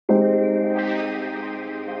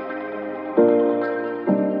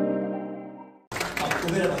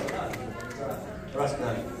प्रश्न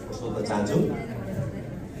सोध्न चाहन्छु।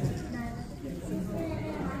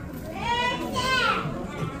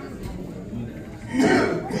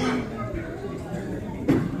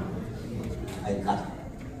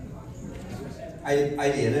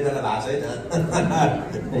 अहिले हेर्ने बेला भएको छैन,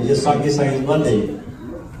 यो सकिसके मात्रै।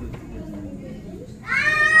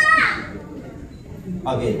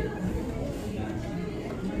 ओके,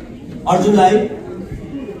 अर्जुनलाई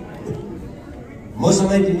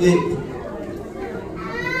मसँगै तिमीले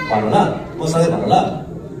भन ल, मसँगै भन ल।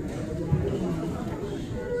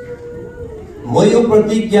 म यो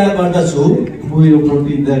प्रतिज्ञा गर्दछु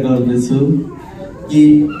कि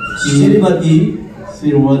श्रीमती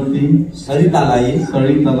सरितालाई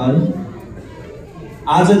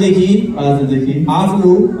आजदेखि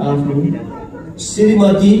आफ्नो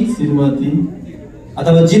श्रीमती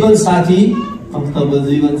अथवा जीवन साथी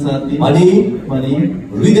भनी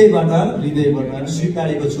हृदयबाट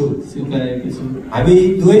स्वीकारेको छु। हामी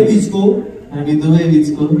दुवै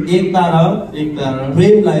बीचको एकता र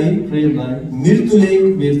प्रेमलाई मृत्युले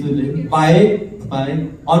पाए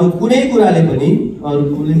अरू कुनै कुराले पनि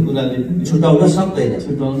छुटाउन सक्दैन।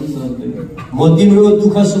 म तिम्रो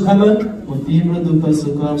दुःख सुखमा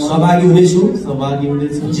सहभागी हुनेछु।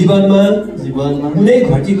 जीवनमा कुनै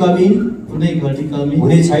घटी कमी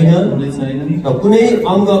हुने छैन र कुनै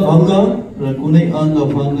अङ्ग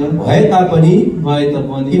भङ्ग भए तापनि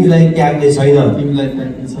तिमीलाई त्याग्ने छैन।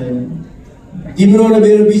 तिम्रो र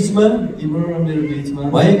मेरो बीचमा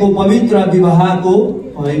भएको पवित्र विवाहको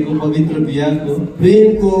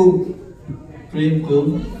प्रेमको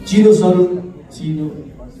चिनो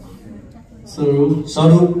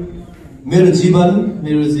स्वरूप मेरो जीवन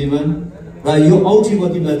र यो औँठी म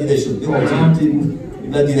तिमीलाई दिँदैछु। त्यो औँठी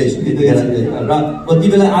तिमीलाई दिँदैछु। र म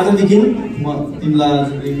तिमीलाई आजदेखि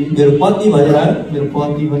मेरो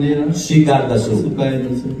पत्नी भनेर स्वीकार्दछु।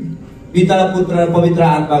 पिता पुत्र पवित्र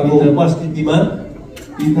आत्माको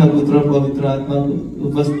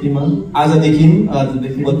उपस्थितिमा आजदेखि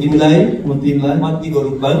म तिमीलाई पत्नीको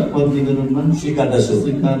रूपमा स्वीकार्दछु।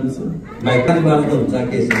 ताली मार्नु हुन्छ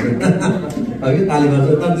के ताली मार्छ,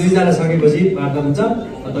 तर दुईजना सकेपछि मार्दा हुन्छ,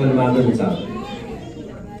 तपाईँले मार्दै हुन्छ।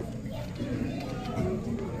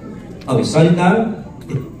 अब सरिता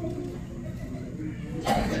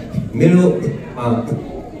मेरो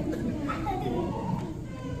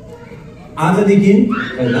आजदेखि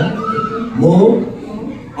म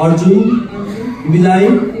अर्जुन तिमीलाई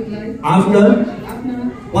आफ्ना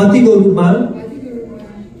पतिको रूपमा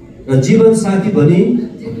र जीवन साथी भनी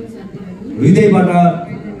हृदयबाट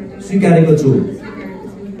स्वीकारेको छु।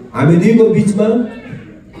 हामी दुईको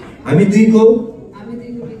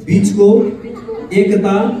बीचको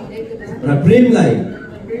एकता र प्रेमलाई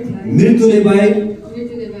मृत्युले बाहेक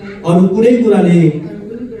अरू कुनै कुराले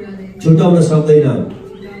छुटाउन सक्दैन।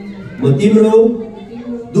 म तिम्रो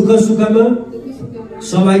दुःख सुखमा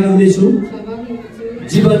सहभागी हुनेछु।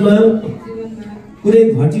 जीवनमा कुनै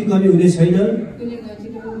घटी कमी हुने छैन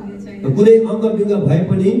र कुनै अङ्ग बिङ्ग भए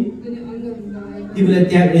पनि तिमीलाई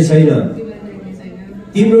त्याग्ने छैन।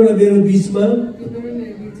 तिम्रो र मेरो बीचमा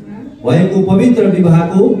भएको पवित्र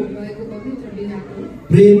विवाहको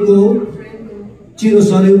प्रेमको चिरो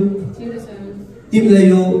स्वरूप तिमीलाई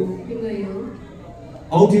यो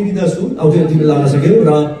औँठी दिँदछु। औँठी तिमीले लाउन सक्यौ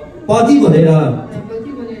र पति भनेर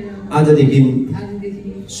आजदेखि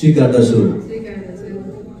स्वीकार्दछु।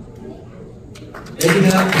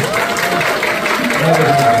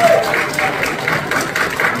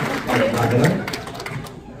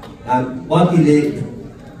 पतिले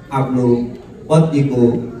आफ्नो पत्नीको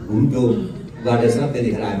घुम्टो गर्नेछ,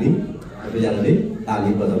 त्यतिखेर हामी सबैजनाले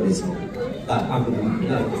ताली बजाउनेछौँ। आफ्नो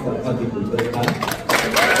पतिको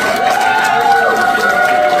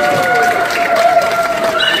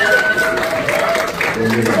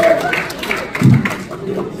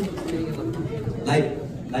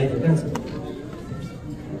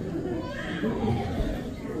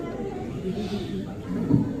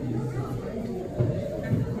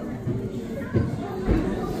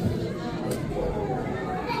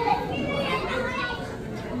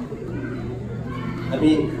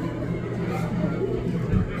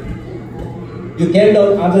यो क्यान्डल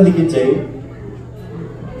आजदेखि चाहिँ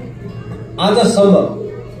आजसम्म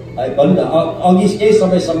अघि केही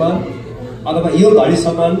समयसम्म अथवा यो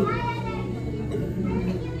घडीसम्म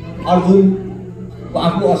अर्जुनको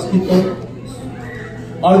आफ्नो अस्तित्व,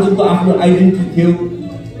 अर्जुनको आफ्नो आइडेन्टिटी थियो,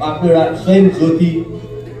 आफ्नो एउटा स्वयं ज्योति।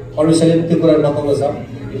 परमेश्वरले त्यो कुरा बताउनु छ,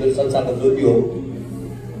 यो संसारको ज्योति हो।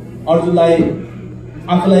 अर्जुनलाई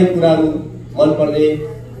आफूलाई कुराहरू मनपर्ने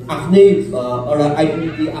आफ्नै एउटा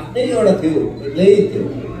आइडेन्टिटी, आफ्नै एउटा थियो, एक्लै थियो।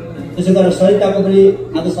 त्यसै कारण सरिताको पनि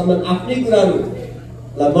आजसम्म आफ्नै कुराहरू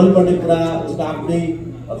मनपर्ने कुरा, उसको आफ्नै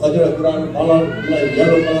कतिवटा कुरा कलर, उसलाई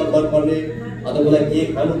येलो कलर मनपर्ने अथवा उसलाई के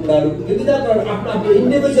खानु कुराहरू विविध कुराहरू आफ्नो आफ्नो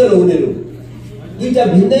इन्डिभिजुअल हो उनीहरू। दुईटा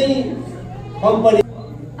भिन्नै कम्पनी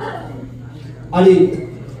अनि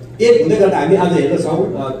एक हुँदै गर्दा हामी आज हेर्दछौँ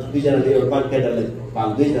दुईजनाले एउटा कन्टेन्टरले पाल,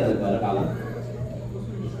 दुईजनाले भएर पाला।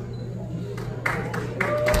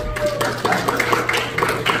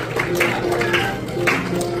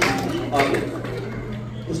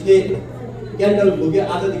 उसले क्यान्डल बोक्यो।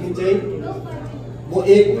 आजदेखि चाहिँ म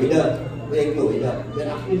एक होइन, म एक्लो होइन, मेरो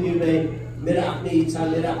आफ्नै निर्णय, मेरो आफ्नै इच्छा,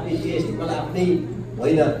 मेरो आफ्नै टेस्ट, मलाई आफ्नै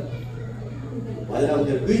होइन भएर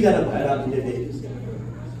उनीहरू दुईजना भएर उनीहरूले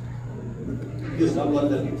यो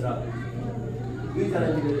सम्बन्धभित्र दुईजना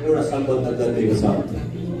एउटा सम्बन्ध जन्मेको छ,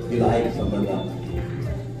 विवाहिक सम्बन्ध।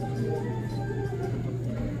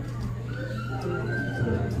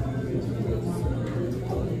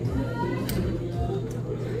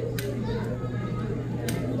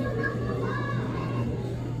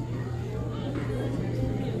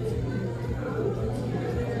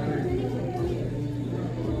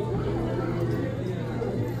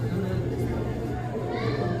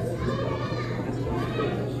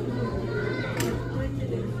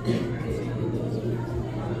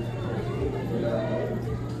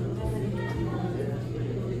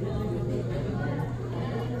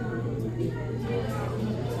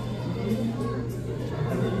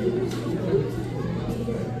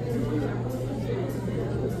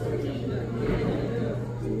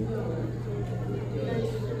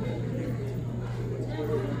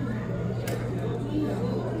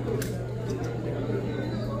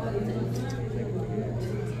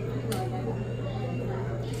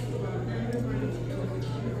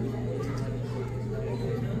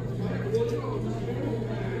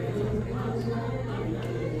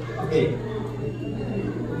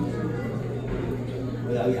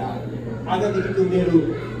 आजदेखि उनीहरू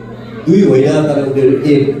दुई होइन तर उनीहरू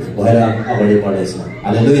एक भएर अगाडि बढ्दैछ।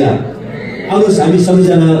 हालेलुया। आउनुहोस् हामी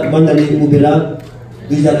सबैजना मण्डली उभिएर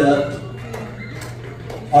दुईजना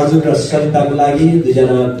अर्जुन र सरिताको लागि,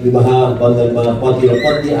 दुईजना विवाह बन्धनमा पति र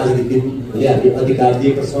पत्नी आजको दिनले हामी अधिकार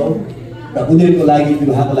दिएको छौँ र उनीहरूको लागि,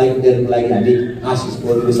 विवाहको लागि, उनीहरूको लागि हामी आशिष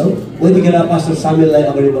बोल्दैछौँ। म यतिखेर पास्टर सामेललाई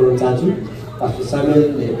अगाडि बढाउन चाहन्छु। पास्टर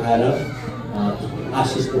सामेलले आएर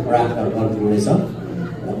आशिषको प्रार्थना गर्नुहुनेछ।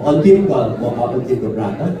 अन्तिमको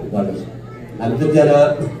प्रार्थना गर्नेछ। हामी दुईजना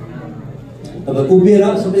तपाईँ उभिएर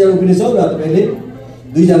सबैजना उभिनेछौँ र तपाईँले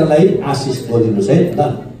दुईजनालाई आशिष बोलिदिनुहोस् है त।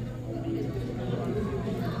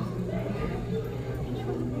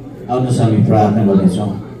 आउनुहोस् हामी प्रार्थना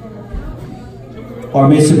गर्नेछौँ।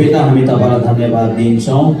 परमेश्वर पिता, हामी तपाईँलाई धन्यवाद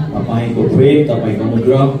दिन्छौँ तपाईँको प्रेम, तपाईँको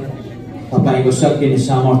अनुग्रह, तपाईँको शक्ति अनि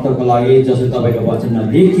सामर्थ्यको लागि जसरी तपाईँको वचनमा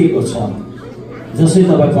लेखिएको छ। जसरी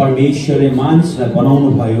तपाईँ परमेश्वरले मानिसलाई बनाउनु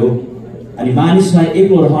भयो अनि मानिसलाई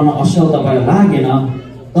एक्लो रहन असल तपाईँलाई लागेन,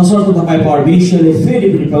 तसर्थ तपाईँ परमेश्वरले फेरि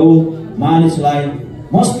पनि प्रभु मानिसलाई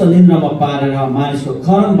मस्त निन्द्रामा पारेर मानिसको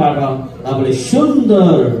कर्मबाट तपाईँले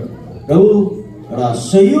सुन्दर प्रभु र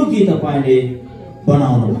सहयोगी तपाईँले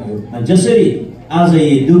बनाउनु भयो। अनि जसरी आज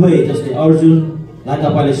यी दुवै, जस्तै अर्जुनलाई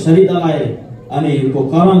तपाईँले सरितालाई अनि उनको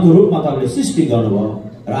कर्मको रूपमा तपाईँले सृष्टि गर्नुभयो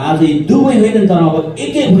र आज यी दुवै होइन तर अब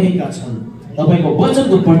एकै भएका छन् तपाईको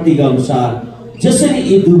वचनको प्रतिज्ञा अनुसार। जसरी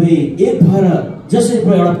यी दुवै एक भएर जसरी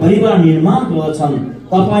एउटा परिवार निर्माण गर्छन्,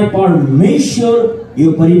 तपाईँ परमेश्वर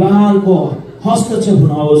यो परिवारको हस्तक्षेप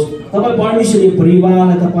हुनुहोस्। तपाईँ परमेश्वर यो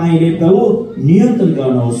परिवारलाई तपाईँले प्रभु नियन्त्रण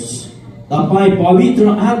गर्नुहोस्। तपाईँ पवित्र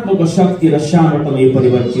आत्माको शक्ति र सामर्थ्यमा यो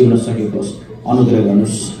परिवार जिउन सकेको अनुग्रह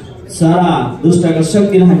गर्नुहोस्। सारा दुष्टका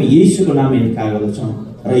शक्तिलाई हामी येशूको नाममा इन्कार गर्दछौँ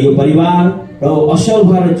र यो परिवार प्रभु असल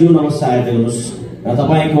भएर जिउनमा सहायता गर्नुहोस् र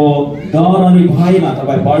तपाईँको डर अनि भयमा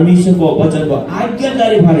तपाईँ परमेश्वरको वचनको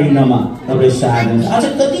आज्ञाकारी भएर हिँड्नमा तपाईँले सहायता गर्नुहोस्। आज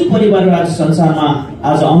कति परिवारहरू आज संसारमा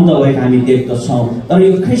आज अन्त भएको हामी देख्दछौँ, तर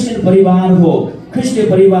यो क्रिस्चियन परिवार हो। ख्रिस्टीय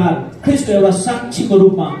परिवार ख्रिस्टको एउटा साक्षीको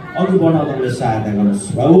रूपमा अघि बढ्न तपाईँले सहायता गर्नुहोस्।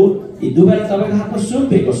 प्रभु यी दुवैलाई तपाईँको हातमा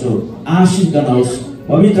सुम्पेको छु, आशीष गर्नुहोस्।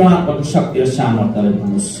 पवित्र आत्माको शक्ति र सामर्थ्यले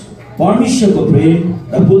भन्नुहोस्। परमेश्वरको प्रेम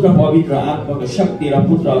र पुत्र पवित्र आत्माको शक्ति र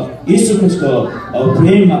पुत्र यीशु ख्रिस्टको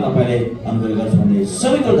प्रेममा तपाईँले अनुग्रह गर्नुहोस् भन्ने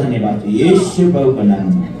सबैको धन्यवाद येशू प्रभुको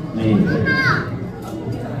नाममा।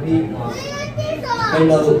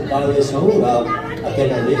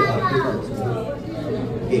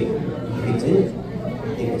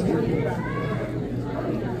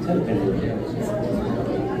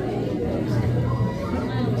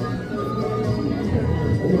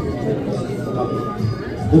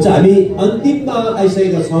 हुन्छ, हामी अन्तिममा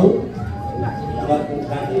आइसकेका छौँ।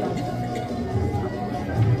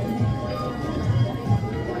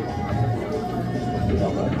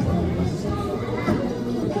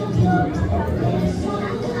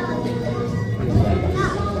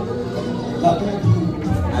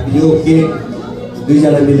 यो केक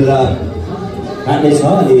दुईजना मिलेर काट्नेछ।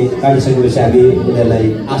 अनि काटिसकेपछि हामी उनीहरूलाई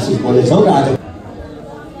आशिष पाउनेछौँ र आज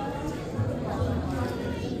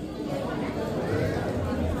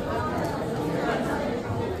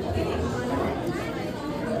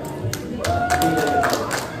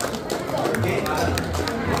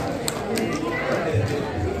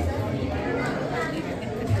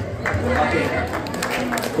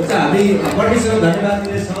हामी परमेश्वरलाई धन्यवाद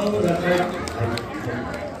दिनेछौँ र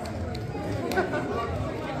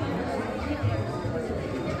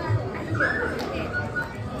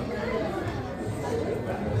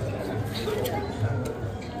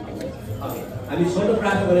हामी छोटो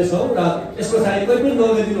प्रार्थना गर्नेछौँ र यसको पछाडि कोही पनि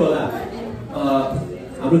नगइदिनु होला।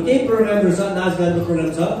 हाम्रो केही प्रोग्रामहरू छ, नाचगानको प्रोग्राम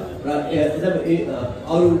छ र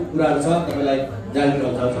अरू कुराहरू छ, तपाईँलाई जानकारी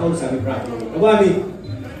गराउन चाहन्छौँ। आउनुहोस् हामी प्रार्थना गरौँ। अब हामी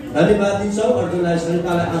धन्यवाद दिन्छौँ अर्जुनलाई,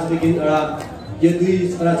 सरितालाई आजदेखि एउटा यो दुई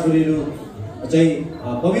छोराछोरीहरू चाहिँ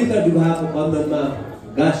पवित्र विवाहको बन्धनमा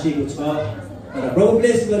गाँसिएको छ र प्रभु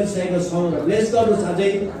ब्लेस गरिसकेको छौँ र ब्लेस गर्नुहोस्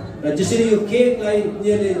अझै। र जसरी यो केकलाई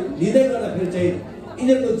यिनीहरूले लिँदै गर्दाखेरि चाहिँ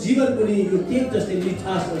यिनीहरूको जीवन पनि यो केक जस्तै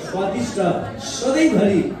मिठास र स्वादिष्ट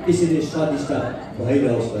सधैँभरि यसरी स्वादिष्ट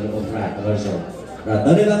भइरहोस् भनेर म प्रार्थना गर्छौँ र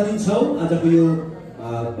धन्यवाद दिन्छौँ। आजको यो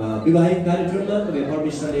विवाहिक कार्यक्रममा तपाईँ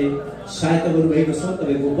परमेश्वरले सहायता गर्नुभएको छ,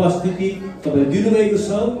 तपाईँको उपस्थिति तपाईँले दिनुभएको छ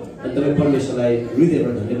अनि तपाईँ परमेश्वरलाई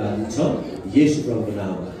हृदयबाट धन्यवाद दिन्छौँ येशू प्रभुको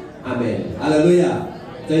नाममा। आमेन। हालेलुया।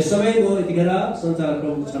 जय समय म यतिखेर संसार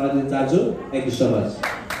प्रभु छरा दिन चाहन्छु। Thank you so much.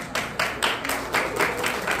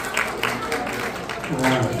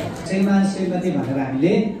 श्रीमान श्रीमती भनेर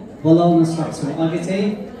हामीले बोलाउन सक्छौँ। अघि चाहिँ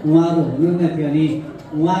उहाँहरू हुनुहुन्न थियो अनि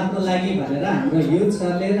उहाँहरूको लागि भनेर हाम्रो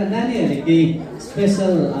युथहरूले र नानीहरूले केही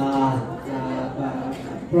स्पेसल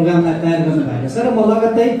प्रोग्रामलाई तयार गर्नुभएको छ र म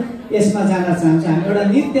लगत्तै यसमा जान चाहन्छु। हामी एउटा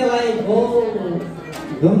नृत्यलाई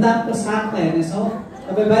धुमधामको साथमा हेर्नेछौँ।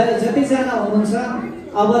 तपाईँ बाहिर जतिजना हुनुहुन्छ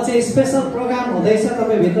अब चाहिँ स्पेसल प्रोग्राम हुँदैछ,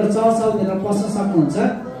 तपाईँ भित्र चर्चभित्र पस्न सक्नुहुन्छ।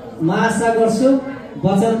 म आशा गर्छु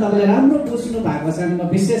वचन तपाईँले राम्रो बुझ्नु भएको छ। म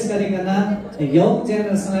विशेष गरिकन यङ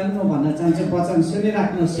जेनेरेसनलाई पनि म भन्न चाहन्छु वचन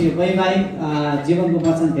सुनिराख्नुहोस्। यो वैवाहिक जीवनको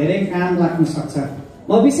वचन धेरै काम लाग्न सक्छ।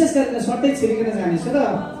 म विशेष गरिकन सर्टै छिरिकन जानेछु र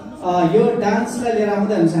यो डान्सलाई लिएर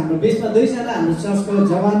आउँदै हुन्छ। हाम्रो बिचमा दुईजना हाम्रो चर्चको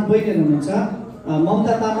जवान बहिनीहरू हुनुहुन्छ,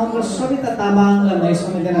 ममता तामाङ र सरिता तामाङलाई म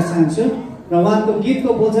समय दिन चाहन्छु र उहाँको गीतको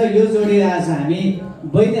बोल्छ यो जोडी। आज हामी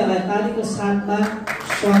बहिनीहरूलाई तालीको साथमा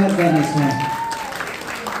स्वागत गर्नेछौँ।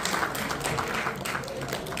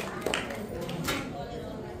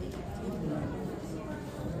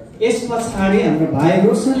 यस पछाडि हाम्रो भाइ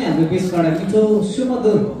रोशनले हाम्रो बिचबाट मिठो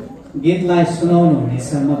सुमधुर गीतलाई सुनाउनु हुनेछ।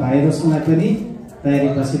 म भाइ रोशनलाई पनि तयारी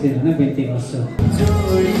बसिदिनु हुन बिन्ती गर्छु।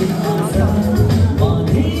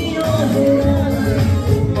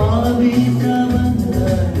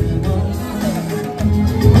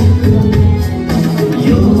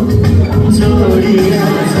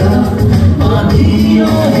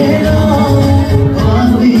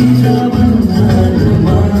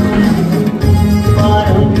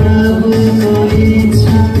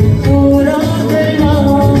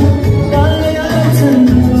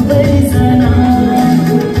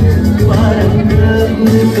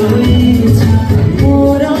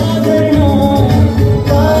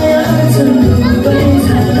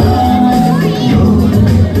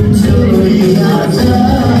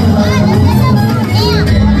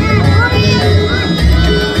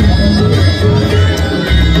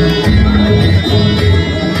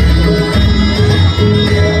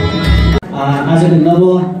 आजको नव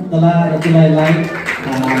तला र तुलाईलाई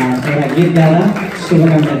एउटा गीत गाएर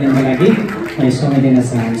शुभकामना दिनको लागि मैले समय दिन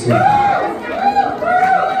चाहन्छु।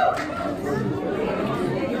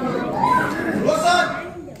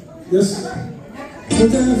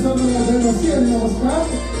 नमस्कार।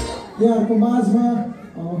 यहाँहरूको माझमा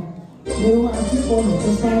मेरो आफै पढ्नुहुन्छ,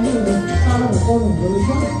 सानो पढ्नुहुँदो रहेछ।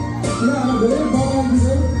 उहाँहरूलाई धेरै बधाई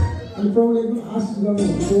दिँदै अनि प्रभुले एकदम आशिष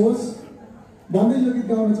गर्नुहुन्छ होस् भन्दै यो गीत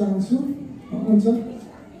गाउन चाहन्छु। हुन्छ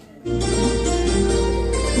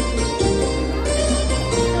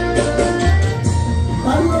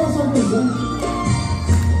ताली गाउन सक्नुहुन्छ।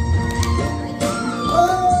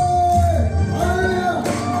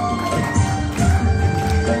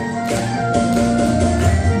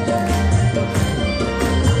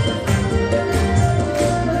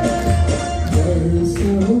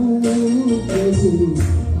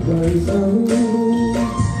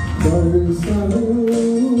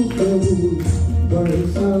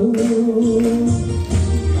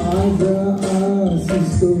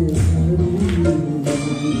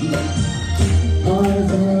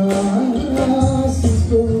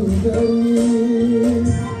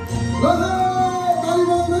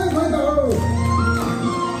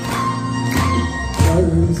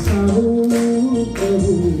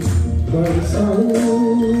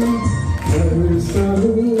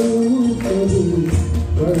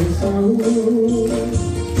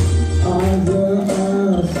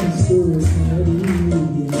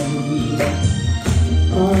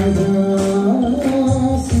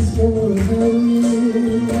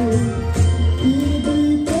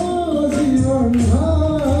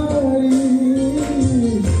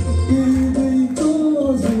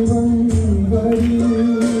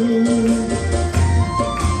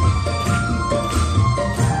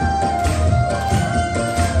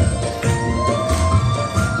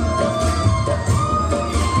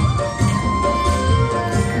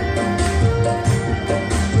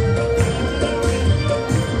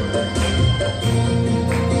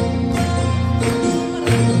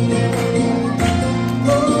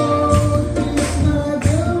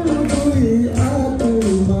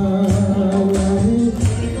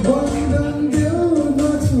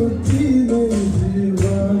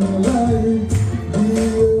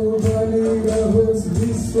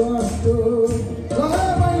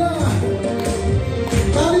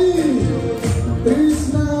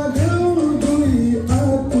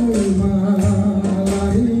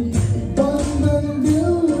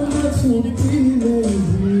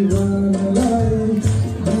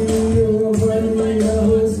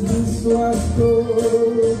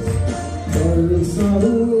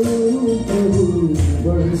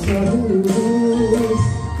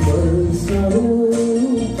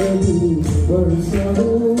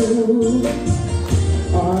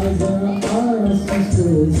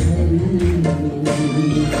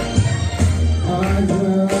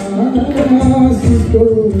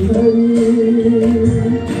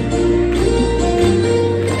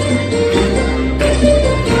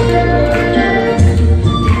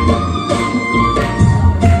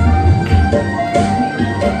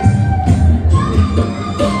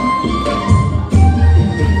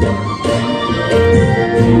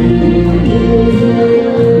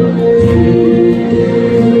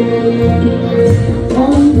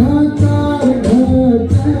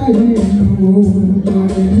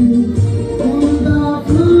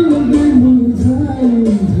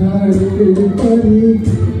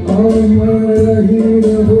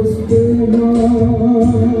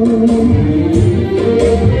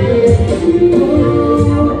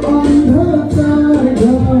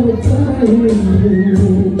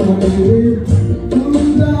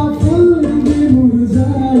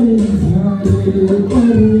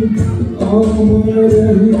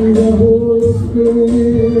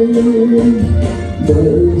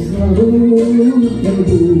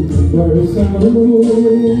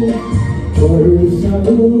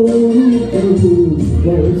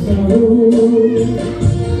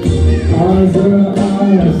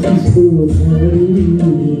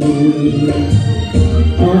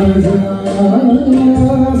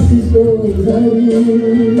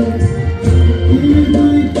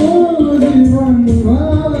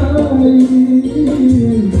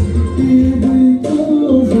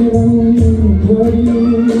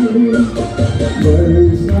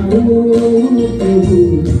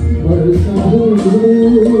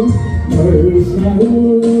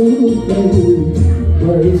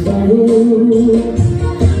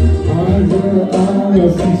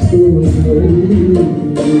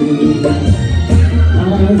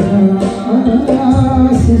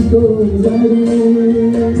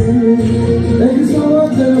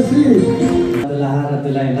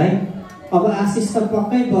 अब आशिष त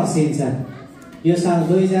पक्कै बसिन्छ। यो साल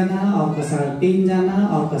 2 जना, अर्को साल 3 जना,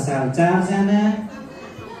 अर्को साल 4 जना,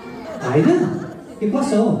 हैन के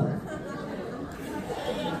कसो हो?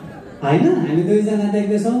 हैन हामी 2 जना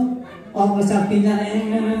देख्दैछौँ, अर्को साल 3 जना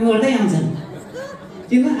गर्दै आउँछन्।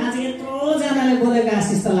 किन आज यत्रो जनाले बोलेको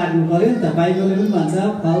आशिष त लाग्नु पर्यो नि त। बाइबलले पनि भन्छ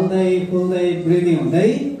फल्दै फुल्दै वृद्धि हुँदै।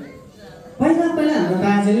 पहिला पहिला हाम्रो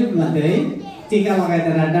बाजेले पनि भन्थ्यो है, टीका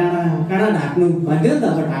लगाइदिएर डाँडा काँडा ढाक्नु भन्थ्यो नि त।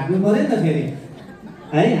 अब ढाक्नु पर्यो नि त फेरि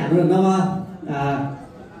है। हाम्रो नव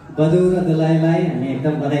वधु र दुलाईलाई हामी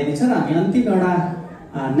एकदम बधाई दिन्छौँ र हामी अन्तिम एउटा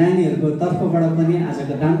नानीहरूको तर्फबाट पनि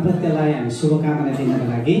आजको दाम्पत्यलाई हामी शुभकामना दिनको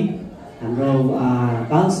लागि हाम्रो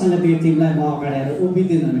बाल सङ्गीत टिमलाई म अगाडि आएर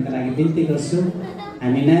उभिदिनु हुनको लागि बिन्ती गर्छु।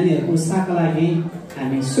 हामी नानीहरूको उत्साहको लागि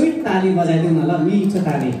हामी स्विट ताली बजाइदिउँ न ल, मिठो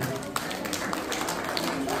ताली।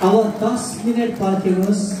 अब 10 मिनट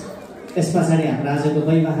पर्खिनुहोस्, त्यस पछाडि हाम्रो आजको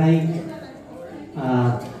वैवाहिक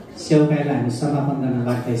सेवकाईलाई हामी समापन गर्न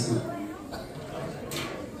लाग्दैछौँ।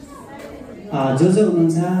 जो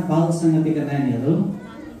हुनुहुन्छ बाल सङ्गतिका नानीहरू,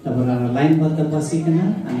 तपाईँहरू लाइनबद्ध बसिकन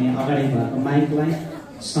अनि अगाडि भएको माइकलाई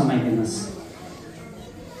समाइदिनुहोस्।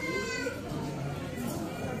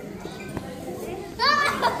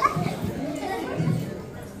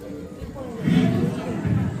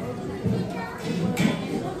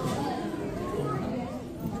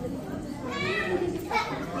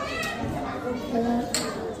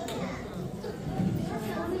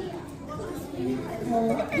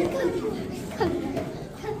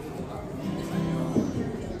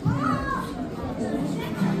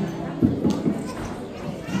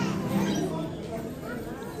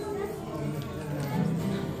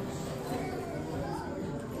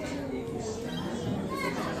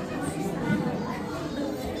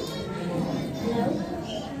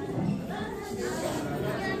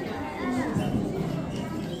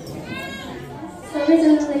 We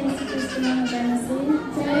would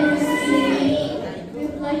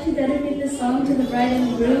like to dedicate this song to the bride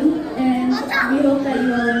and groom, and we hope that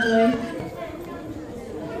you all enjoy.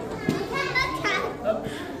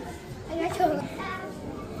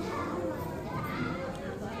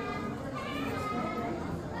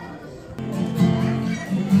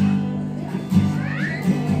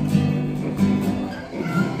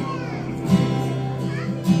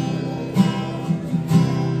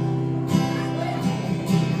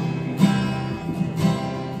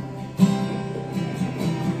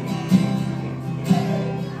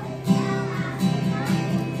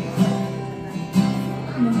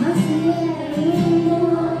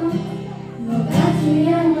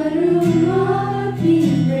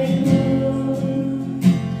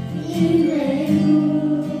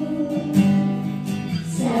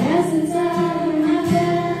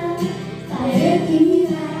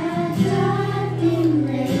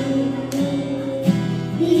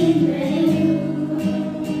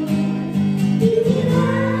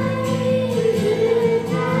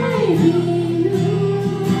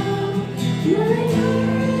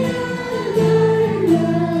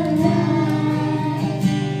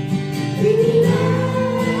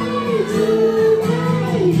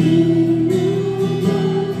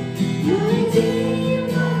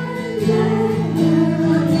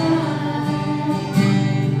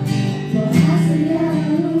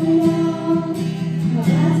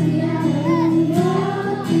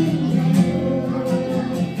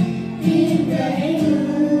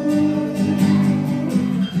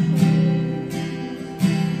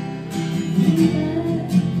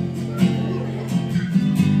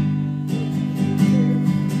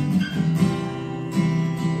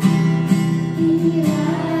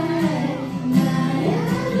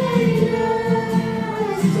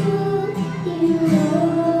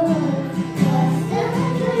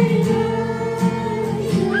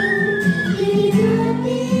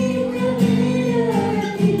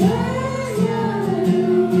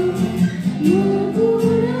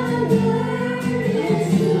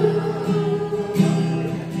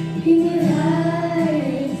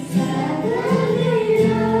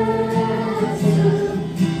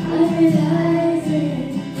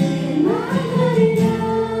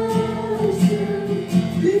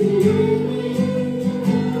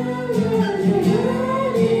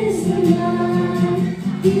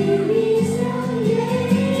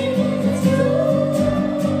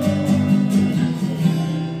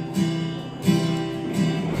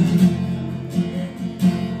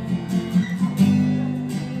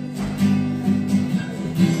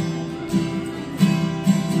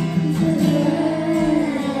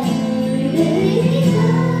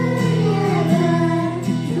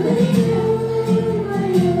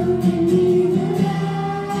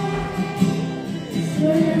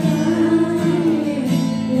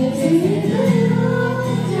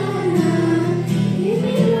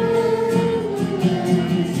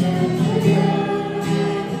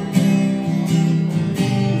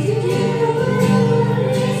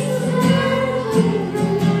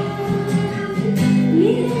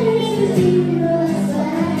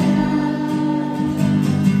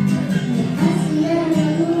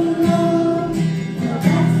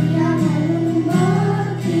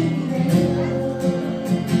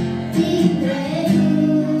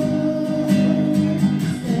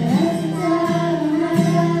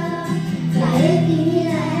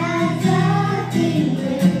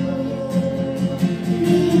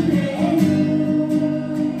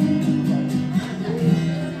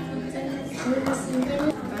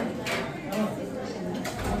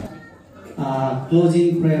 Closing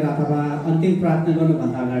prayer अथवा अन्तिम प्रार्थना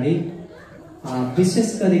गर्नुभन्दा अगाडि विशेष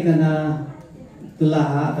गरिकन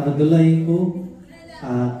दुलहा अथवा दुलहीको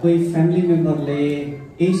कोही फ्यामिली मेम्बरले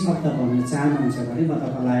केही शब्द भन्न चाहनुहुन्छ भने म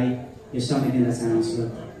तपाईँलाई यो समय दिन चाहन्छु।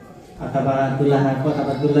 अथवा दुलहाको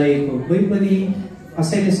अथवा दुलहीको कोही पनि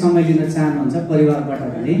कसैले समय दिन चाहनुहुन्छ परिवारबाट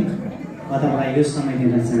भने म तपाईँलाई यो समय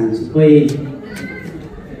दिन चाहन्छु। कोही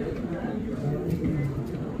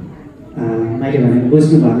मैले भनेको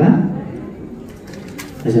बुझ्नुभयो होला?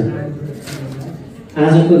 हजुर,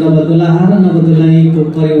 आजको नवदुलहा र नवदुलहीको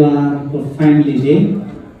परिवारको फ्यामिलीले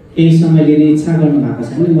केही समय लिने इच्छा गर्नुभएको छ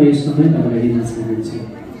भने म यो समय तपाईँलाई दिन चाहन्छु।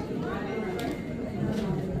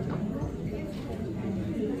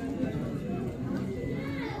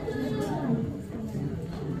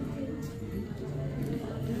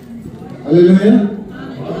 हालेलुया।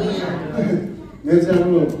 मेरो चाहिँ अब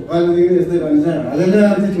कहिलेदेखि यस्तै भन्छ हालेलुया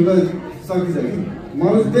चाहिँ ठुलो शक्ति छ कि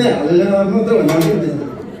मलाई त्यही हालेलुया मात्रै भन्दा त्यस्तो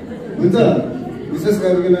हुन्छ। विशेष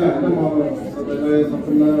गरिकन होइन म सबैलाई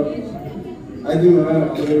सम्पूर्ण आइदिउँ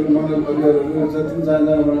मगर परिवारहरू जति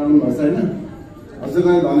जाँदा आउनु भएको छ होइन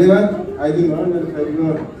हजुरलाई धन्यवाद आइदिनु भयो मेरो फेरिको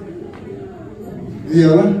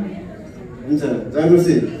दिदीहरु हुन्छ जय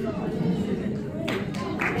मसी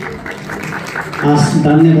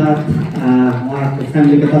धन्यवाद उहाँको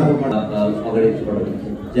फ्यामिलीको तर्फबाट अगाडिबाट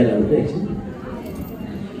ज्यादा एकछिन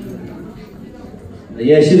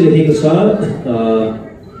यहाँ यसरी लेखेको छ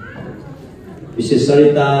Mrs.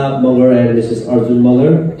 Sarita Munger and Mrs. Arjun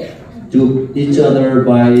Munger took each other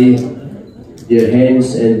by their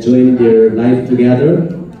hands and joined their life together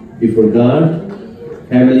before God,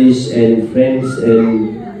 families and friends,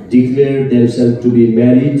 and declared themselves to be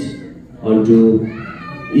married unto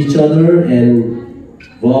each other and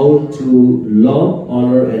vowed to love,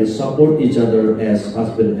 honor, and support each other as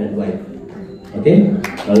husband and wife. Okay?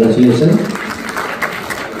 Congratulations.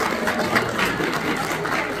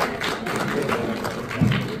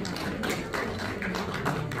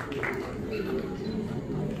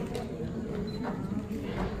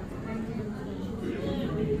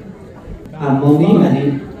 Mummy अनि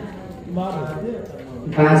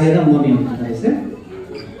बाजे र mummy हुनुहुँदो रहेछ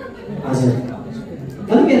हजुर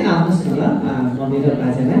अलिकति आउनुहोस् न ल मम्मी र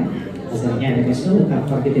बाजेलाई हजुर यहाँ यसो उता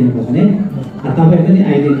फर्किदिनु भयो भने तपाईँ पनि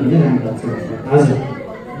आइदिनु भने राम्रो हुन्छ हजुर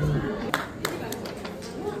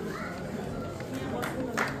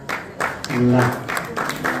ल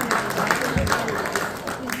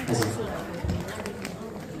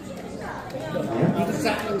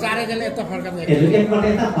चारैजना यता फर्काउँदै एकपल्ट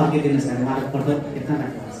यता फर्किदिनुहोस् न उहाँको फोटो यता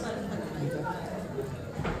राख्नुहोस्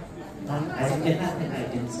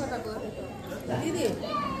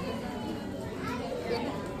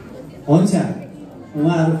हुन्छ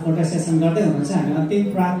उहाँहरू फोटो सेसन गर्दै हुनुहुन्छ हामी अन्तिम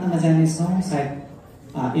प्रार्थनामा जानेछौँ सायद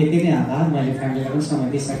यति नै होला मैले फ्यामिलीलाई पनि समय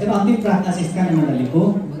दिइसकेँ र अन्तिम प्रार्थना चाहिँ स्थानीय मण्डलीको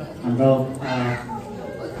हाम्रो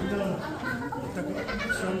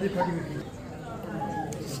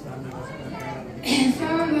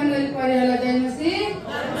मण्डली परिवारलाई जयमसी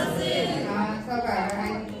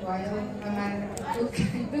सबैहरूलाई भयो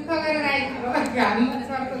दुःख गरेर आइदिनु भयो घाममा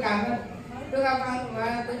सबको घाममा दुःख पाउनु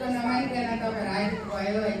भयो दुःख नमानिकन तपाईँहरू आइदिनु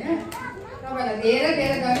भयो होइन तपाईँहरूलाई धेरै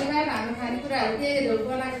धेरै धन्यवाद हाम्रो खानेकुराहरू के झोल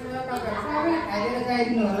बनाएको छ तपाईँहरू सबैले खाइदिएर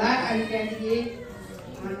गइदिनु होला अनि त्यहाँदेखि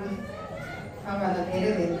तपाईँहरूलाई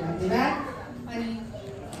धेरै धेरै धन्यवाद अनि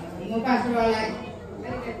म पास्टरलाई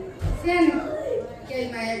सानो केही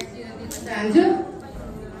माया दिन चाहन्छु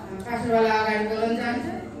पास्टरलाई अगाडि बोलाउन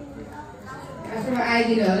चाहन्छु पास्टर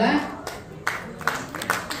आइदिनु होला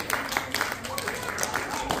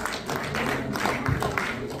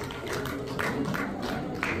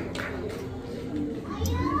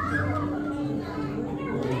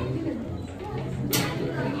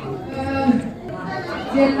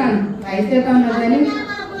चेतन भाइ चेतनमा पनि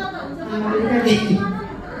अलिकति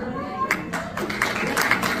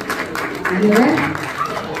धन्यवाद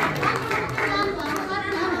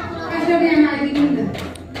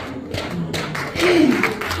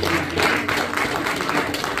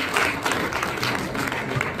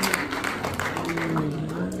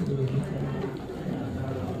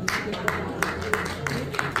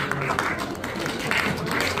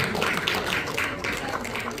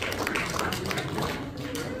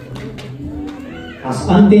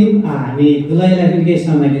अन्तिम हामी दुलैलाई पनि केही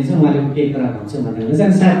समय दिन्छौँ उहाँले केही कुरा भन्छ भनेर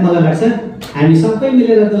चाहिँ सायद मलाई लाग्छ हामी सबै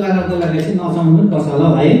मिलेर दुलालाई चाहिँ नचाउनु पनि पर्छ होला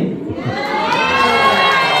भाइ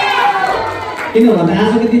किन भन्दा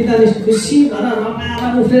आजको दिन त खुसी भएर रमाएर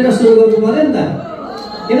उफ्रेर सुरु गर्नु पर्यो नि त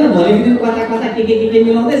किन भोलिको दिन कता कता के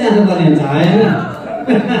मिलाउँदै जानु पर्ने हुन्छ होइन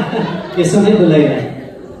यो समय दुलैलाई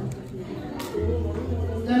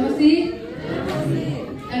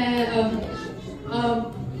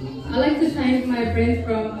I'd like to thank my friends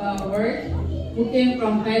from work who came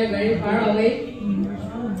from very far away.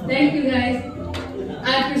 Thank you guys.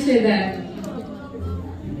 I appreciate that.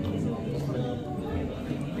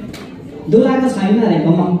 दुलाको छैन अरे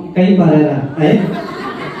कहीँ परेर है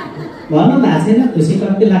भन्नु भएको छैन खुसी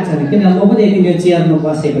कति लाग्छ भने किन म पनि यति यो चेयरमा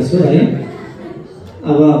बसेको छु है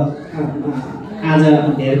अब आज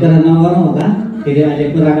धेरै कुरा नगरौँ होला फेरि अहिले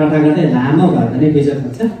कुरा गर्दा गर्दै लामो भयो भने बिजोग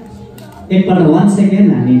हुन्छ एकपल्ट 1 सेकेन्ड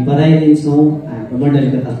हामी बधाई दिन्छौँ हाम्रो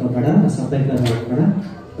मण्डलीको तर्फबाट र सबैको तर्फबाट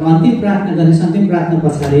र अन्तिम प्रार्थना गर्ने अन्तिम प्रार्थना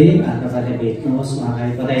पछाडि तपाईँले भेट्नुहोस्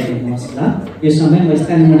उहाँलाई बधाई दिनुहोस् ल यो समय म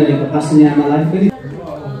स्थानीय मण्डलीको पास्ने आमालाई फेरि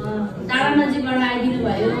टाढा नजिकबाट आइदिनु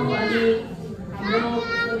भयो अनि हाम्रो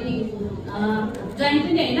ज्वाइँ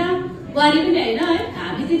पनि होइन बुहारी पनि होइन है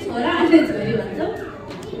हामी चाहिँ छोरा अनि छोरी भन्छौँ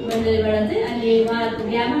मण्डलीबाट चाहिँ अनि उहाँहरूको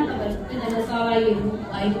बिहामा तपाईँहरू सबैजना सहभागी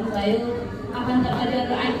भइदिनु भयो आफन्त परिवार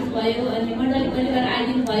आइदिनु भयो अनि मण्डली परिवार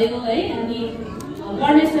आइदिनु भयो है अनि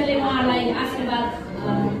परमेश्वरले उहाँलाई आशीर्वाद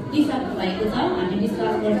दिइसक्नु भएको छ हामी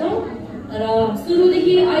विश्वास गर्छौँ र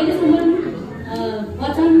सुरुदेखि अहिलेसम्म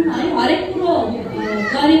वचन है हरेक कुरो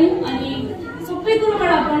गऱ्यौँ अनि सबै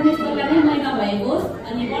कुरोबाट परमेश्वरलाई नै महिमा भएको होस्।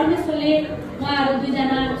 अनि परमेश्वरले उहाँहरू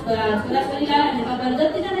दुईजना छोराछोरीलाई अनि तपाईँहरू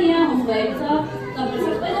जतिजना यहाँ हुनुभएको छ तपाईँ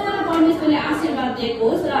सबैजनालाई परमेश्वरले आशीर्वाद दिएको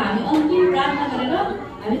होस्। र हामी अन्तिम प्रार्थना गरेर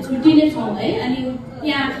हामी छुट्टिने छौँ है। अनि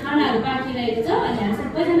त्यहाँ खानाहरू पाकिरहेको छ अनि हामी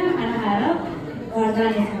सबैजना खाना खाएर घर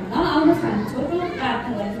जानेछौँ। आउनुहोस् हामी छोटो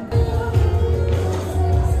प्रार्थना गर्छौँ।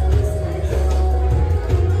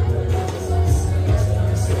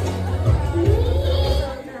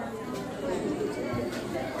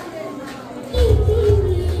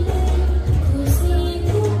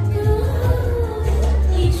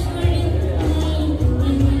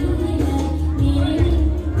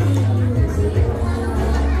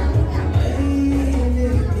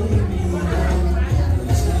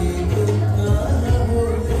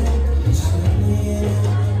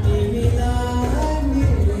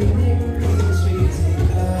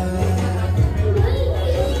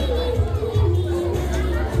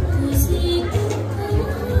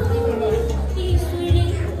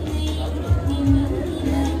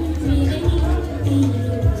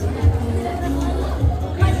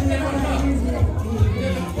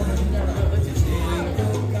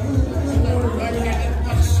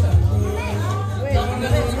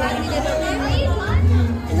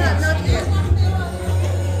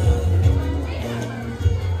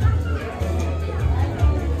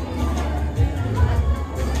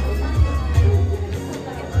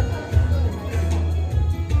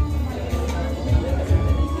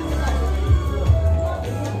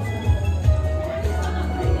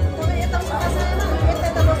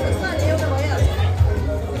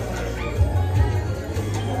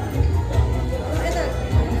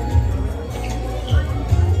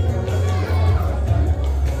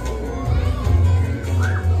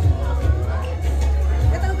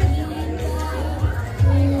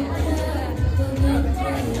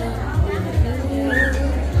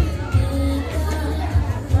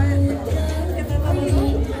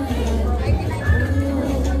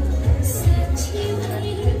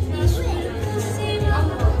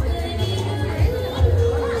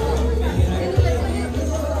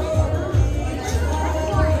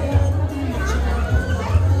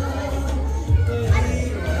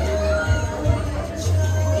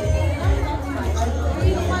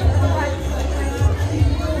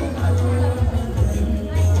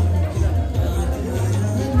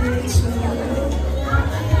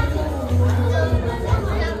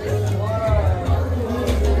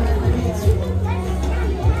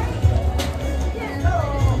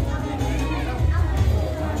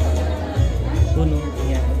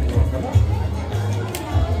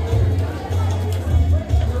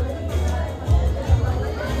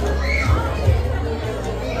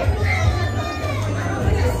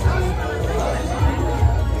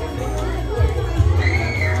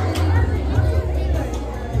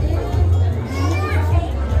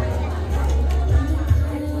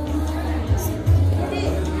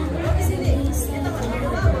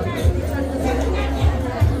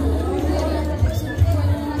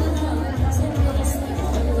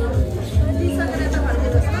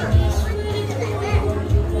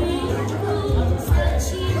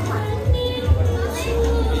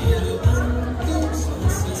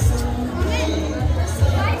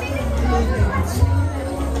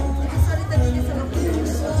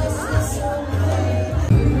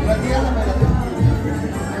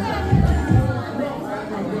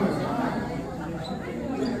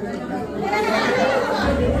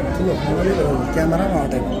 क्यामेरामा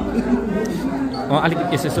हटाएको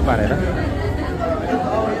अलिकति यसो पारेर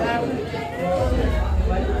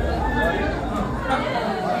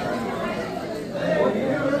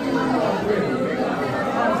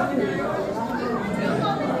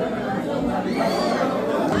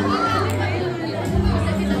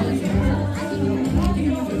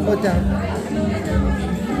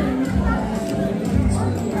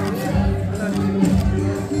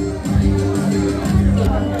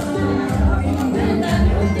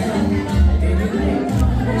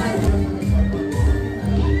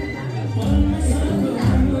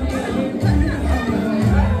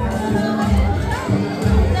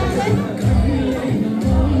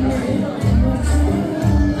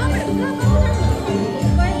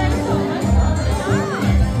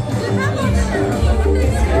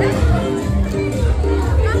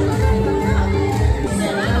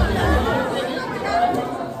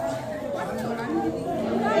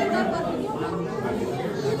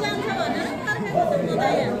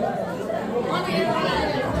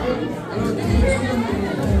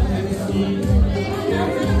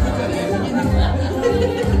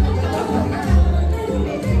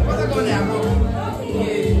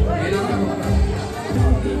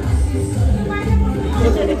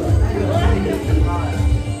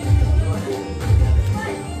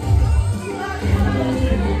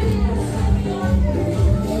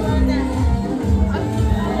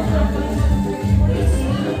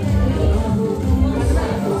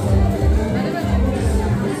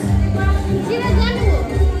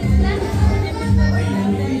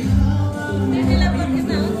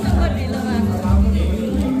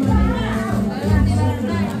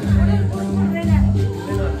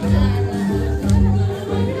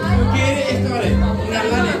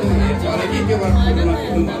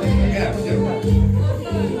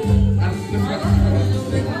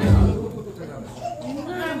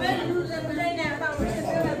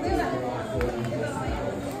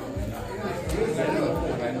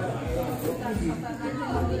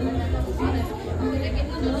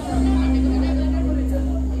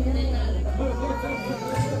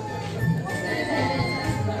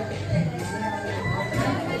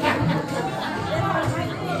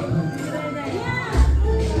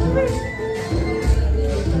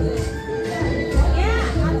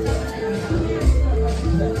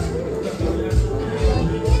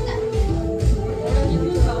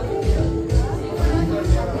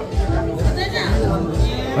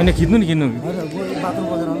होइन खिच्नु नि खिच्नु बाथरुम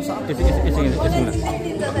बजेर आउनु सब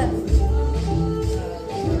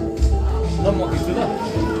ल म खिच्छु ल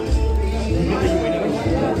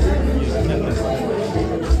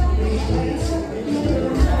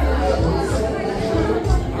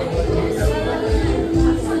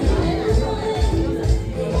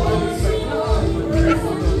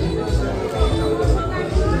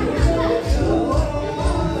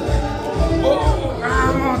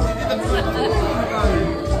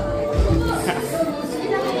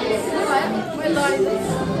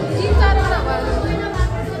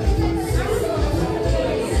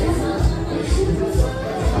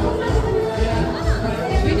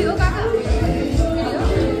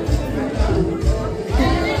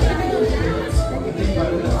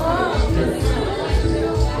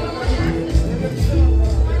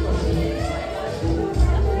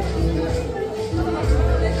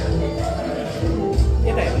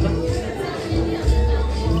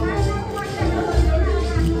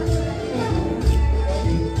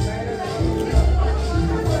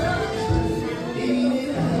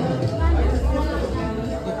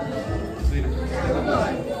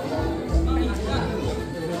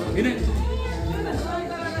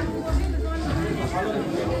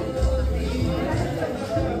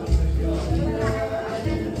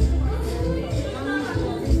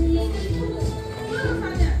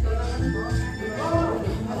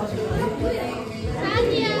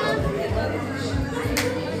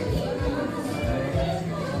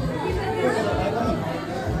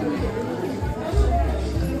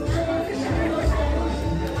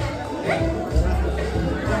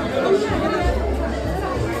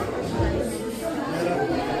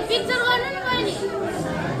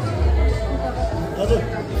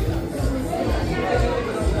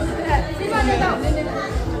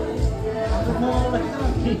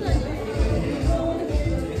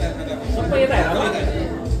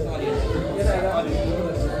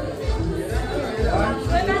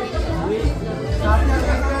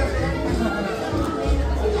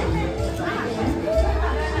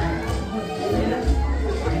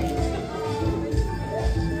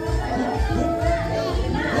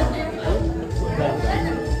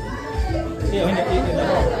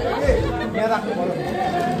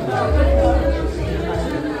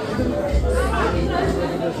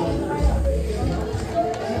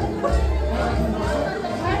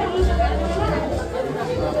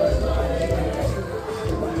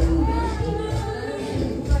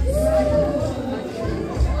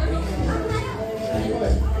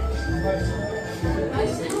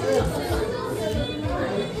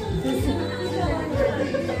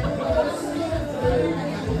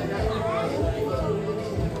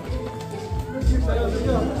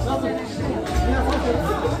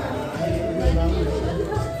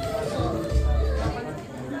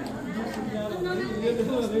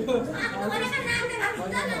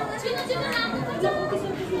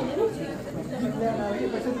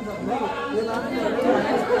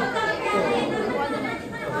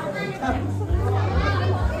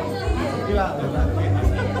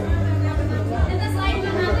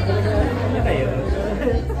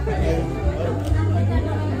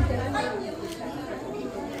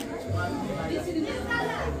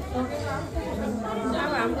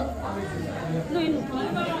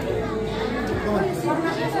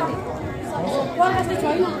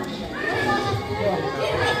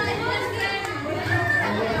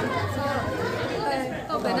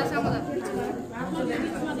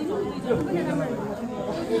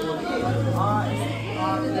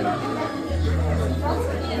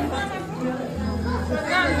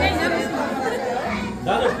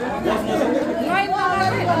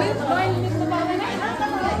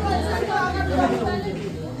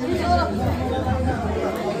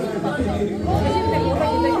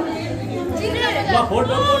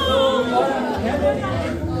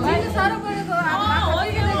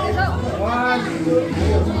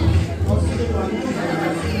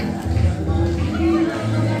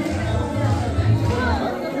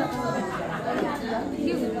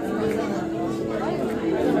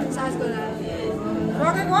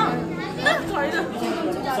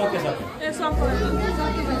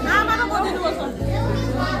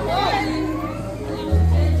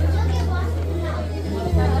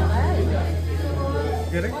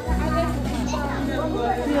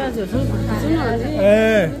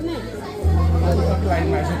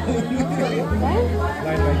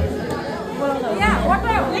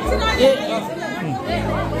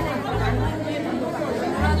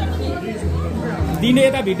दिने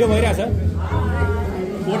यता भिडियो भइरहेछ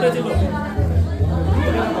फोटो चाहिँ लो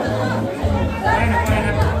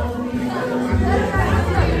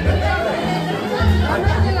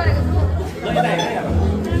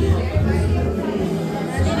ल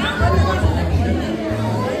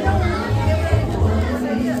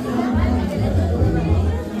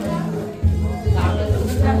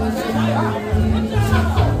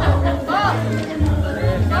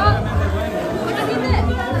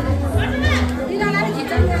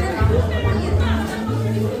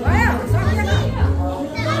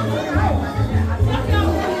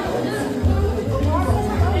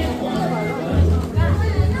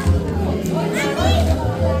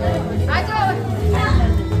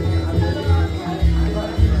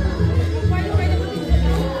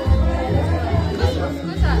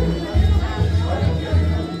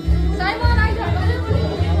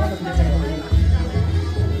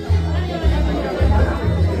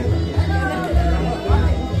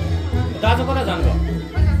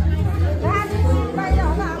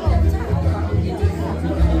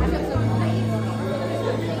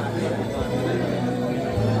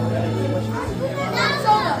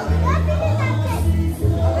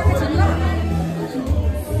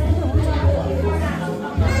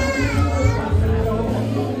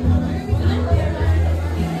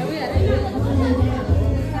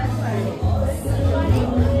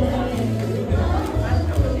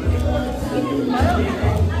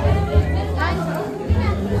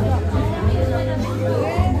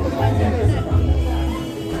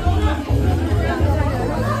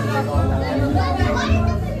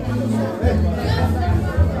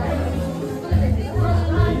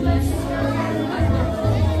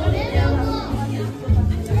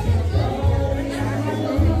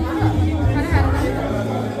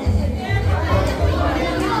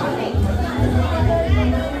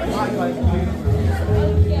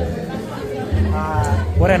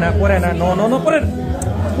Corena, no, Corena.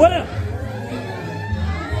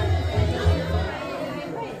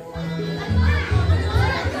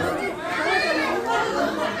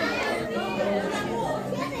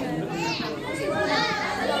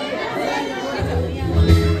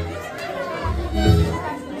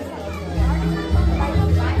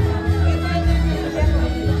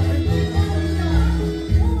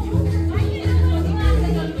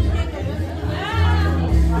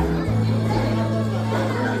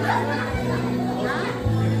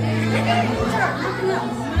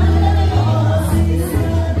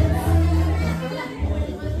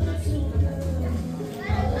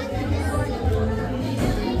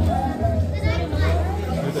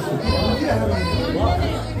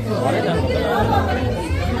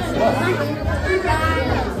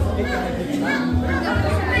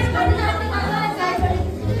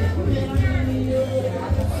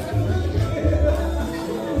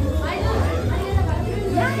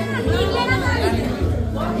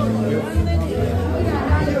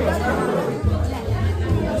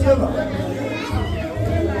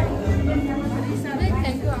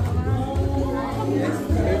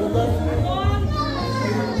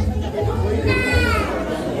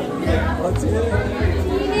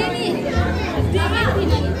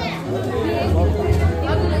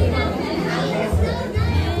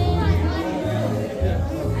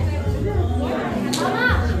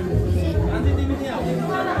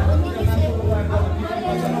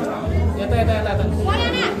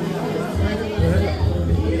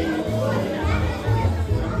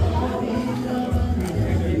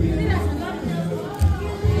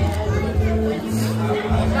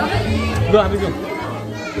 Go, हामी जाउँ।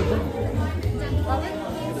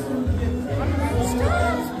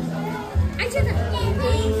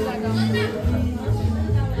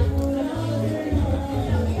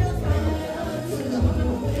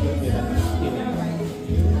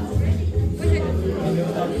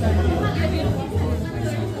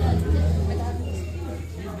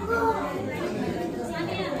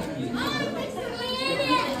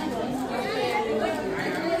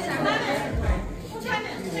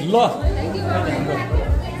 ल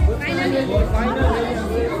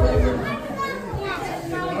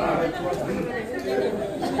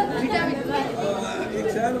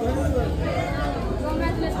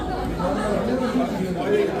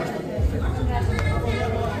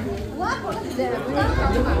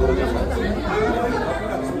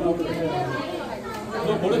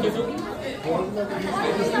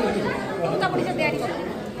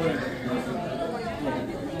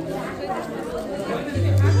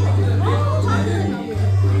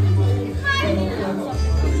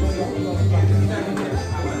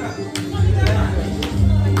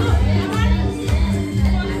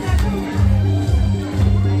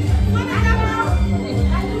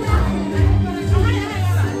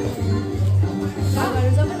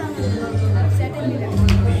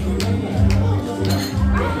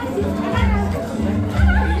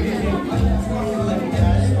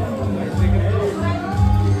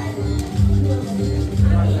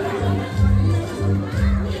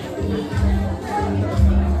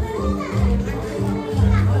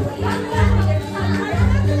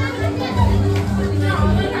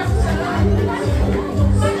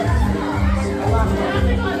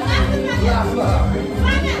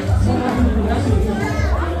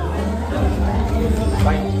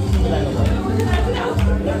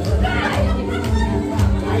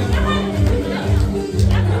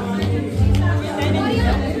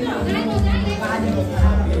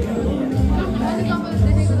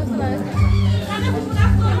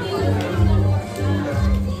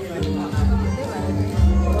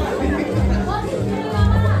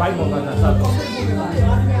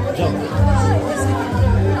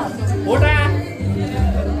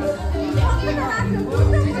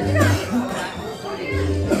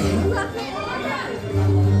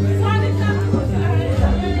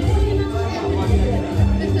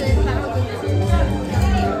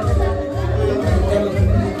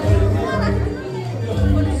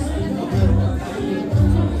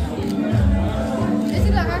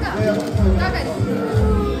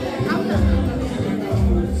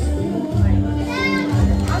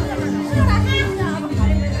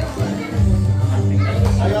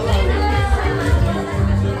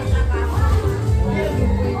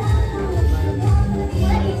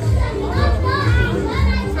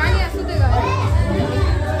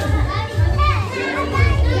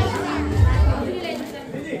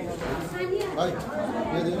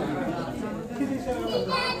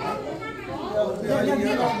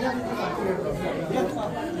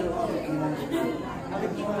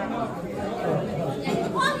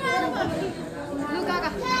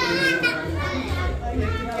ए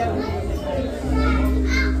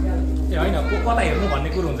होइन कता हेर्नु भन्ने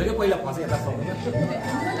कुरो हुन्छ कि पहिला फसे यता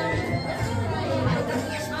सक्दैन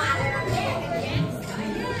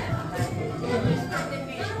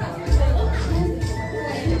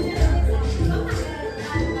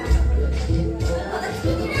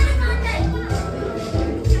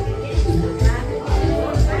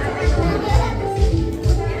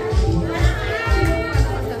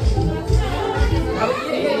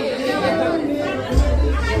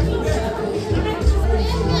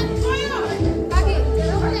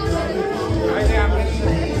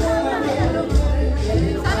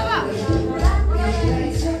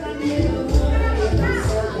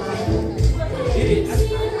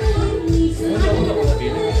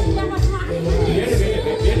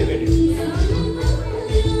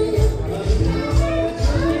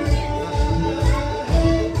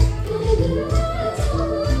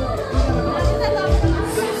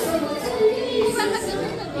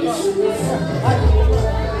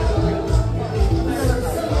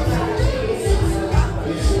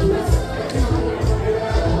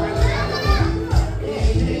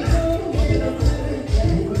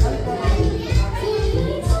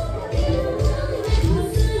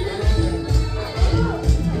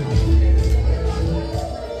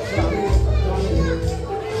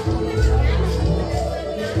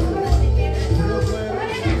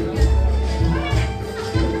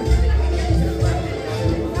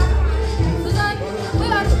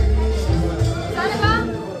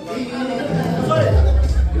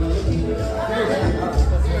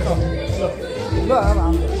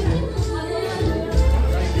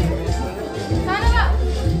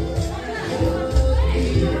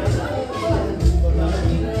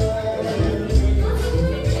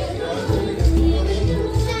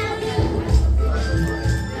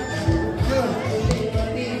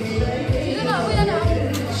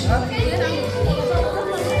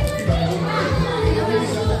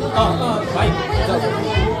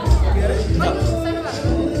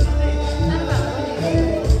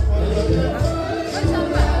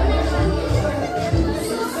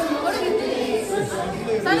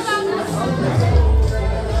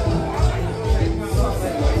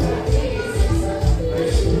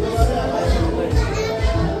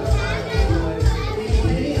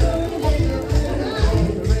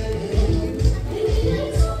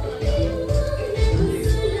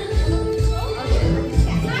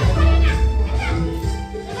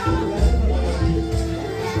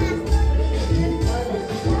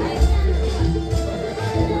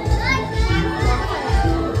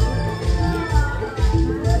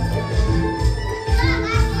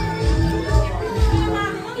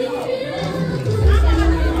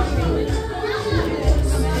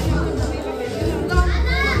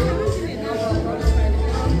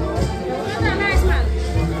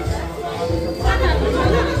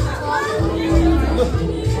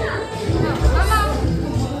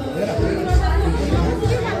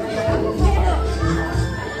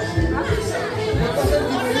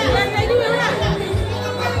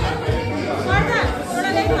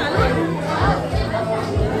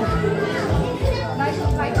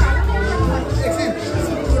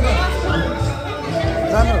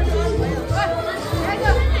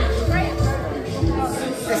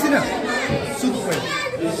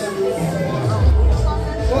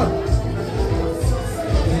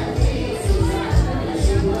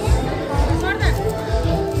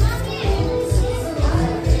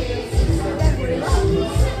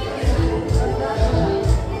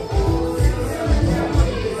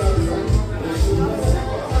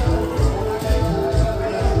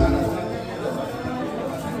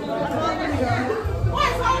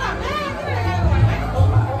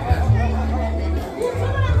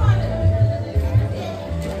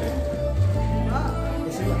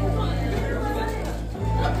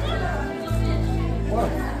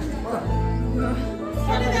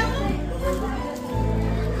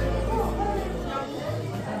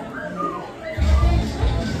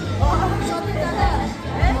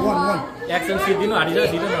एक्सन सिद्धिनु हाडिन्छ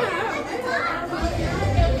सिधै न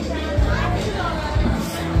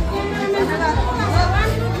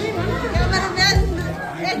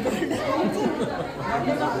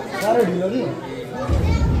साह्रै ढिलो नि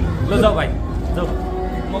ल जाऊ भाइ जाऊ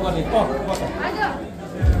म गर्ने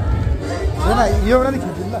यो एउटा नि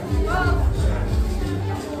खिच्नु ल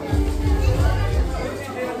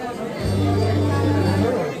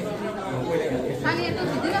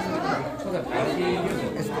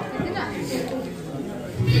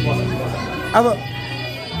अब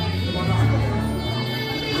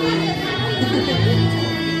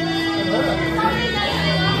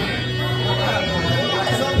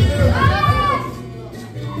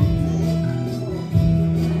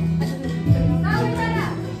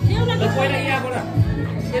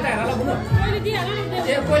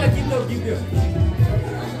पहिला गीत दियो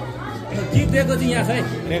गीत दिएको चाहिँ यहाँ छ है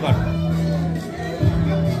रेकर्ड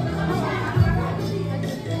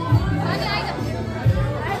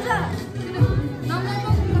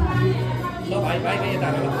ल भाइ भाइको यता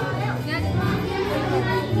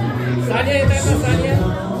सालिया यता यता सालिया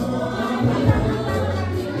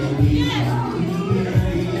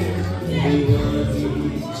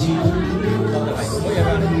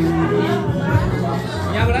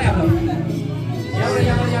यहाँबाट आफ्नो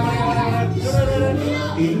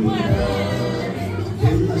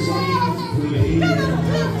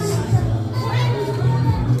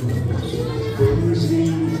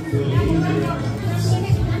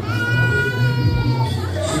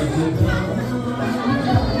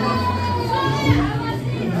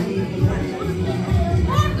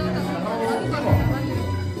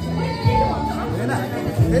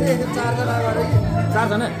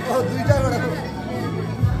चारजना दुईटाबाट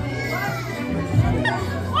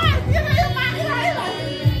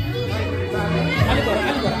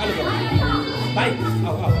भाइ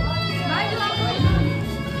आऊ आऊ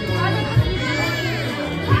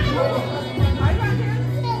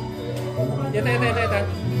यता यता यता यता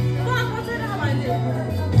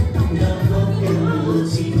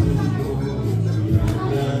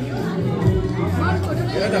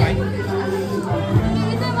यता भाइ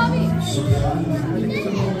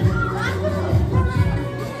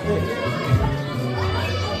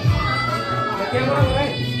क्यामेरा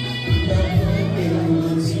भाइ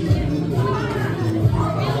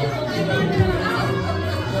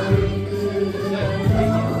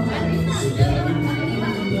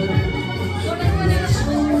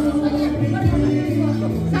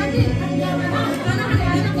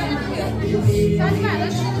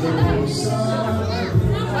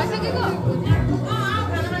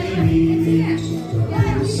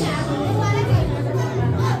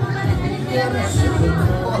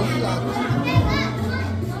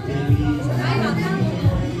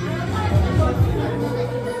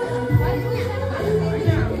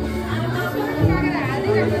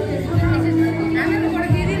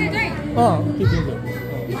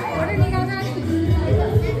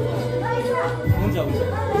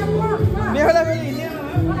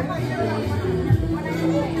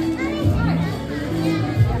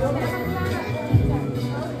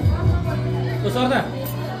सरदा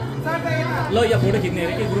ल यहाँ फोटो खिच्ने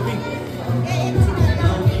अरे के ग्रुपिङ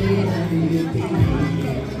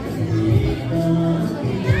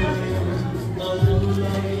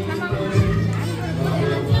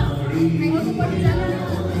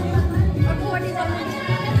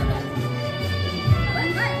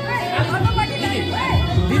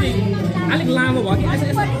दिदी अलिक लामो भयो कि यसो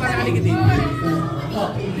अलिकति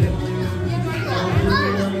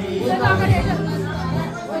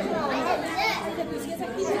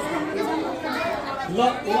ल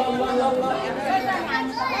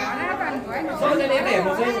सबैजना यता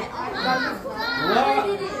हेर्नु चाहिँ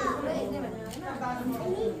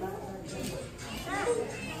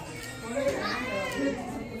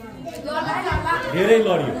धेरै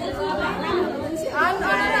लड्यो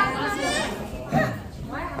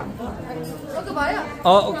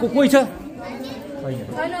कोही छ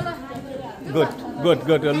गुड गुड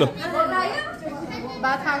गुड ल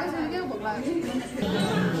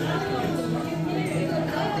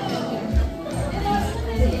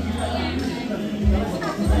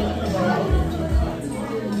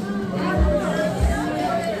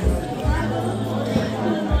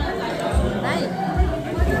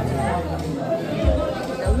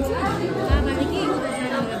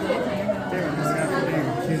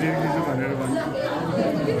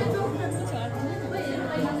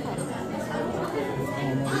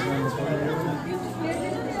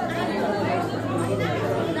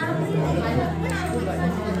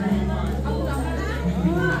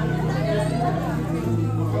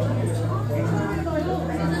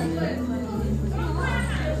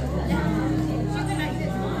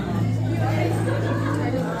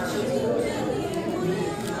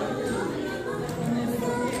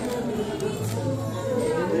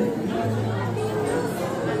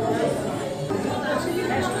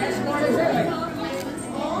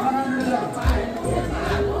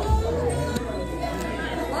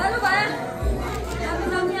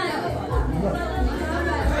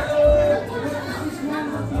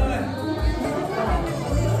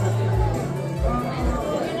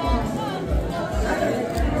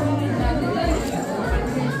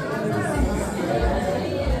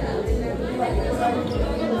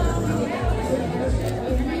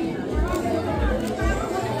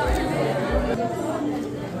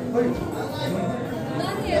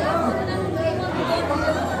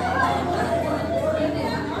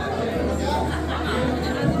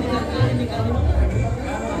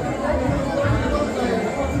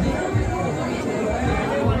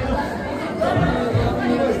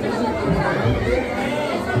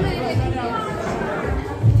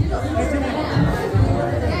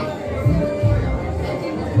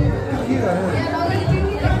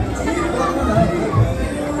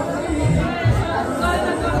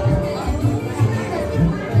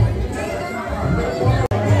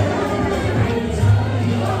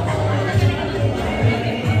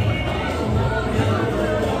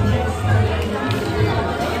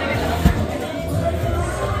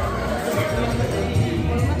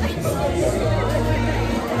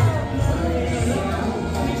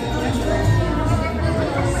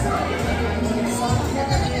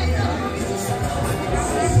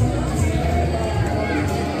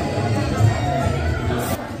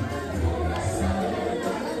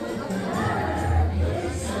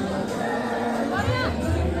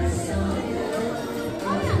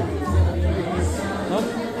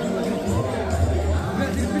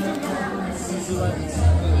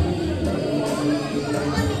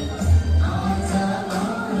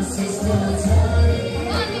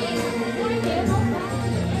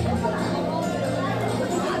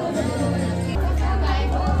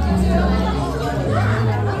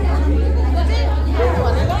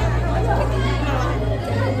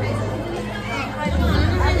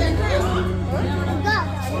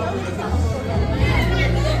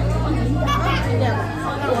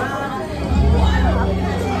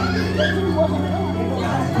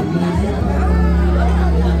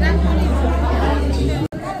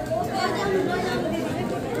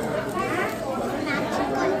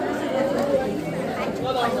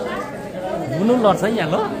हुनु लड्छ है यहाँ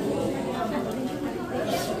ल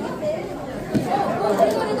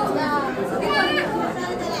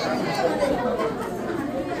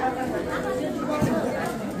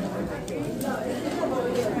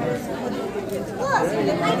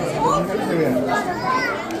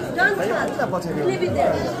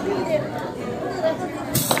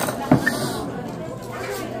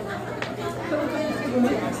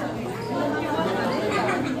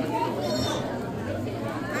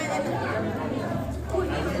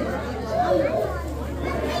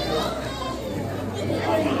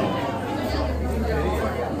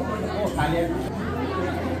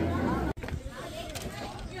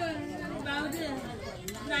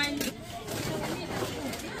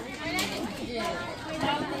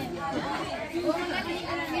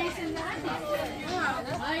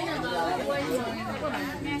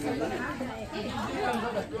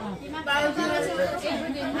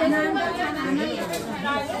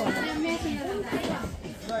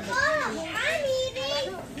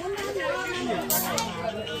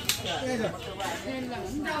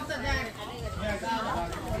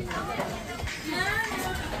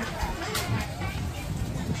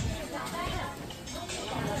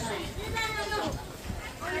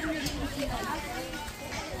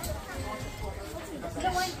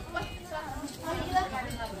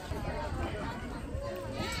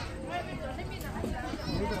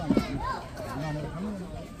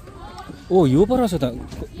ओ यो पो रहेछ त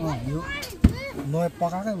यो नयाँ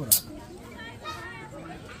पकाएकै हो र